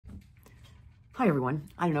Hi everyone.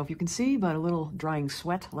 I don't know if you can see, but a little drying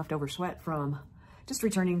sweat, leftover sweat from just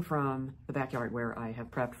returning from the backyard where I have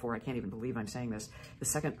prepped for, I can't even believe I'm saying this, the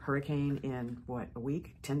second hurricane in, what, a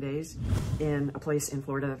week, 10 days, in a place in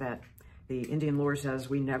Florida that the Indian lore says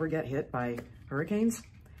we never get hit by hurricanes.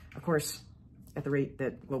 Of course, at the rate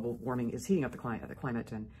that global warming is heating up the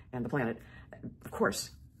climate and the planet, of course,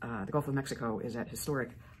 the Gulf of Mexico is at historic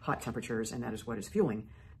hot temperatures, and that is what is fueling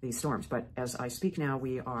these storms. But as I speak now,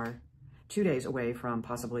 we are 2 days away from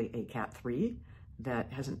possibly a Cat 3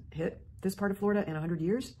 that hasn't hit this part of Florida in 100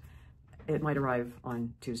 years. It might arrive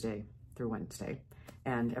on Tuesday through Wednesday,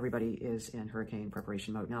 and everybody is in hurricane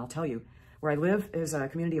preparation mode. Now, I'll tell you, where I live is a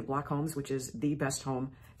community of block homes, which is the best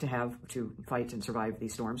home to have to fight and survive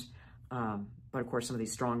these storms. But of course, some of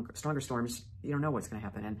these stronger storms, you don't know what's going to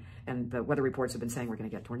happen. And the weather reports have been saying we're going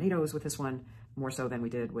to get tornadoes with this one, more so than we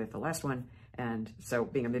did with the last one. And so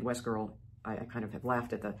being a Midwest girl, I kind of have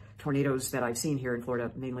laughed at the tornadoes that I've seen here in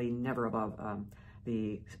Florida, mainly never above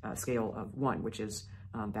the scale of 1, which is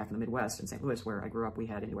back in the Midwest in St. Louis, where I grew up, we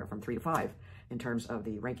had anywhere from 3 to 5 in terms of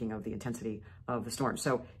the ranking of the intensity of the storm.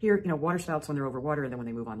 So here, you know, water spouts when they're over water, and then when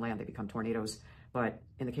they move on land, they become tornadoes. But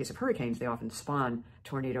in the case of hurricanes, they often spawn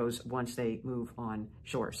tornadoes once they move on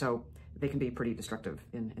shore. So they can be pretty destructive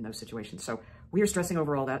in those situations. So we are stressing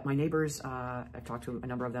over all that. My neighbors, I've talked to a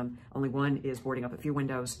number of them. Only one is boarding up a few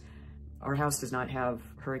windows. Our house does not have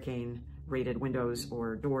hurricane-rated windows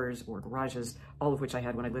or doors or garages, all of which I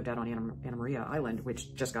had when I lived out on Anna Maria Island,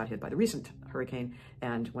 which just got hit by the recent hurricane.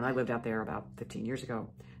 And when I lived out there about 15 years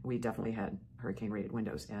ago, we definitely had hurricane-rated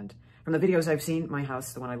windows. And from the videos I've seen, my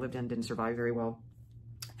house, the one I lived in, didn't survive very well.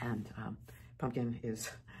 And Pumpkin is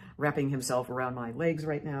wrapping himself around my legs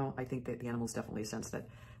right now. I think that the animals definitely sense that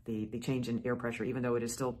the change in air pressure, even though it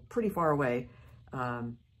is still pretty far away,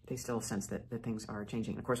 they still sense that things are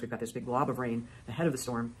changing. And of course, we've got this big blob of rain ahead of the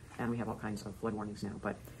storm, and we have all kinds of flood warnings now.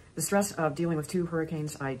 But the stress of dealing with 2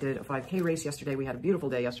 hurricanes, I did a 5K race yesterday. We had a beautiful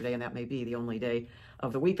day yesterday, and that may be the only day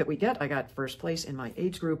of the week that we get. I got first place in my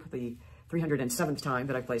age group, the 307th time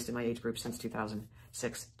that I've placed in my age group since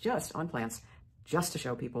 2006, just on plants, just to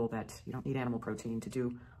show people that you don't need animal protein to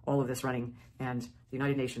do all of this running. And the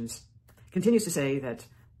United Nations continues to say that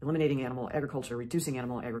eliminating animal agriculture, reducing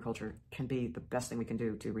animal agriculture can be the best thing we can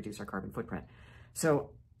do to reduce our carbon footprint. So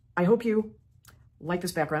I hope you like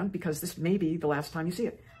this background, because this may be the last time you see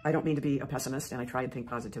it. I don't mean to be a pessimist, and I try and think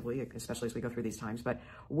positively, especially as we go through these times, but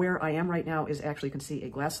where I am right now is actually, you can see a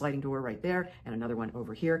glass sliding door right there and another one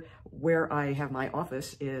over here. Where I have my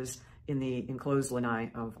office is in the enclosed lanai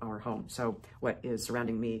of our home. So what is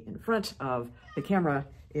surrounding me in front of the camera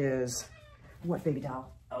is, what, baby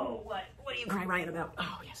doll? Oh, what are you crying, Ryan, about?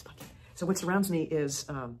 Oh, yes, Bucky. So what surrounds me is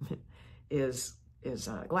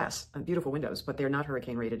glass, beautiful windows, but they're not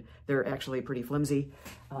hurricane rated. They're actually pretty flimsy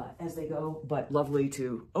as they go, but lovely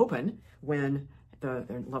to open when there are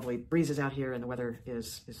lovely breezes out here and the weather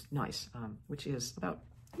is nice, which is about,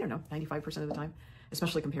 I don't know, 95% of the time,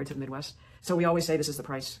 especially compared to the Midwest. So we always say this is the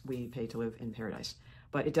price we pay to live in paradise,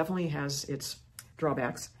 but it definitely has its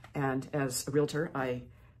drawbacks. And as a realtor, I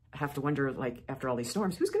have to wonder, like, after all these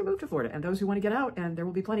storms, who's going to move to Florida? And those who want to get out, and there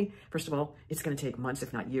will be plenty. First of all, it's going to take months,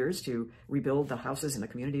 if not years, to rebuild the houses in the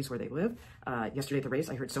communities where they live. Yesterday at the race,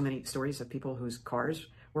 I heard so many stories of people whose cars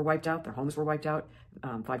were wiped out, their homes were wiped out.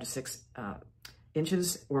 5 to 6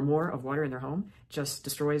 inches or more of water in their home just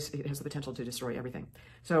destroys, it has the potential to destroy everything.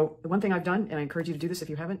 So the one thing I've done, and I encourage you to do this if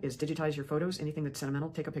you haven't, is digitize your photos. Anything that's sentimental,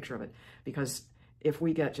 take a picture of it. Because if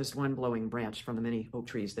we get just one blowing branch from the many oak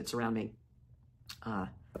trees that surround me,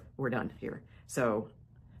 we're done here. So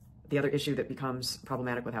the other issue that becomes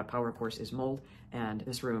problematic without power, of course, is mold. And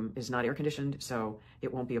this room is not air conditioned, so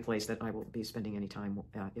it won't be a place that I will be spending any time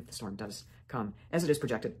if the storm does come, as it is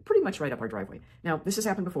projected pretty much right up our driveway. Now, this has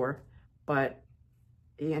happened before, but,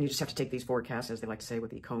 and you just have to take these forecasts, as they like to say,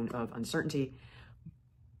 with the cone of uncertainty.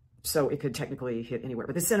 So it could technically hit anywhere.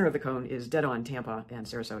 But the center of the cone is dead on Tampa, and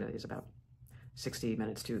Sarasota is about 60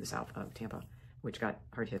 minutes to the south of Tampa, which got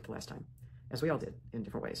hard hit the last time, as we all did in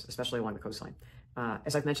different ways, especially along the coastline.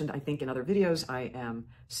 As I've mentioned, I think in other videos, I am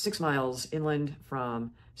 6 miles inland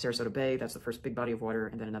from Sarasota Bay. That's the first big body of water,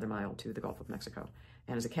 and then another mile to the Gulf of Mexico.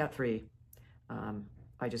 And as a Cat 3,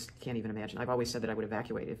 I just can't even imagine. I've always said that I would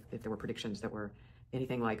evacuate if there were predictions that were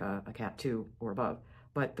anything like a Cat 2 or above.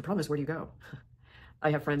 But the problem is, where do you go?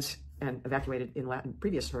 I have friends and evacuated in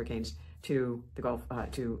previous hurricanes to the Gulf,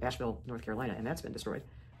 to Asheville, North Carolina, and that's been destroyed.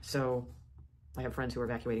 So I have friends who are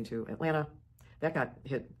evacuating to Atlanta. That got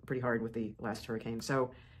hit pretty hard with the last hurricane. So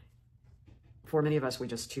for many of us, we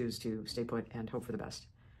just choose to stay put and hope for the best.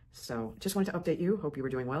 So just wanted to update you. Hope you were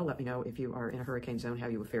doing well. Let me know if you are in a hurricane zone, how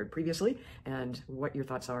you have fared previously, and what your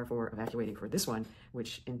thoughts are for evacuating for this one,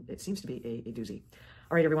 which it seems to be a doozy.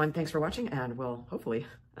 All right, everyone, thanks for watching, and we'll hopefully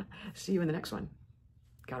see you in the next one.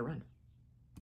 Gotta run.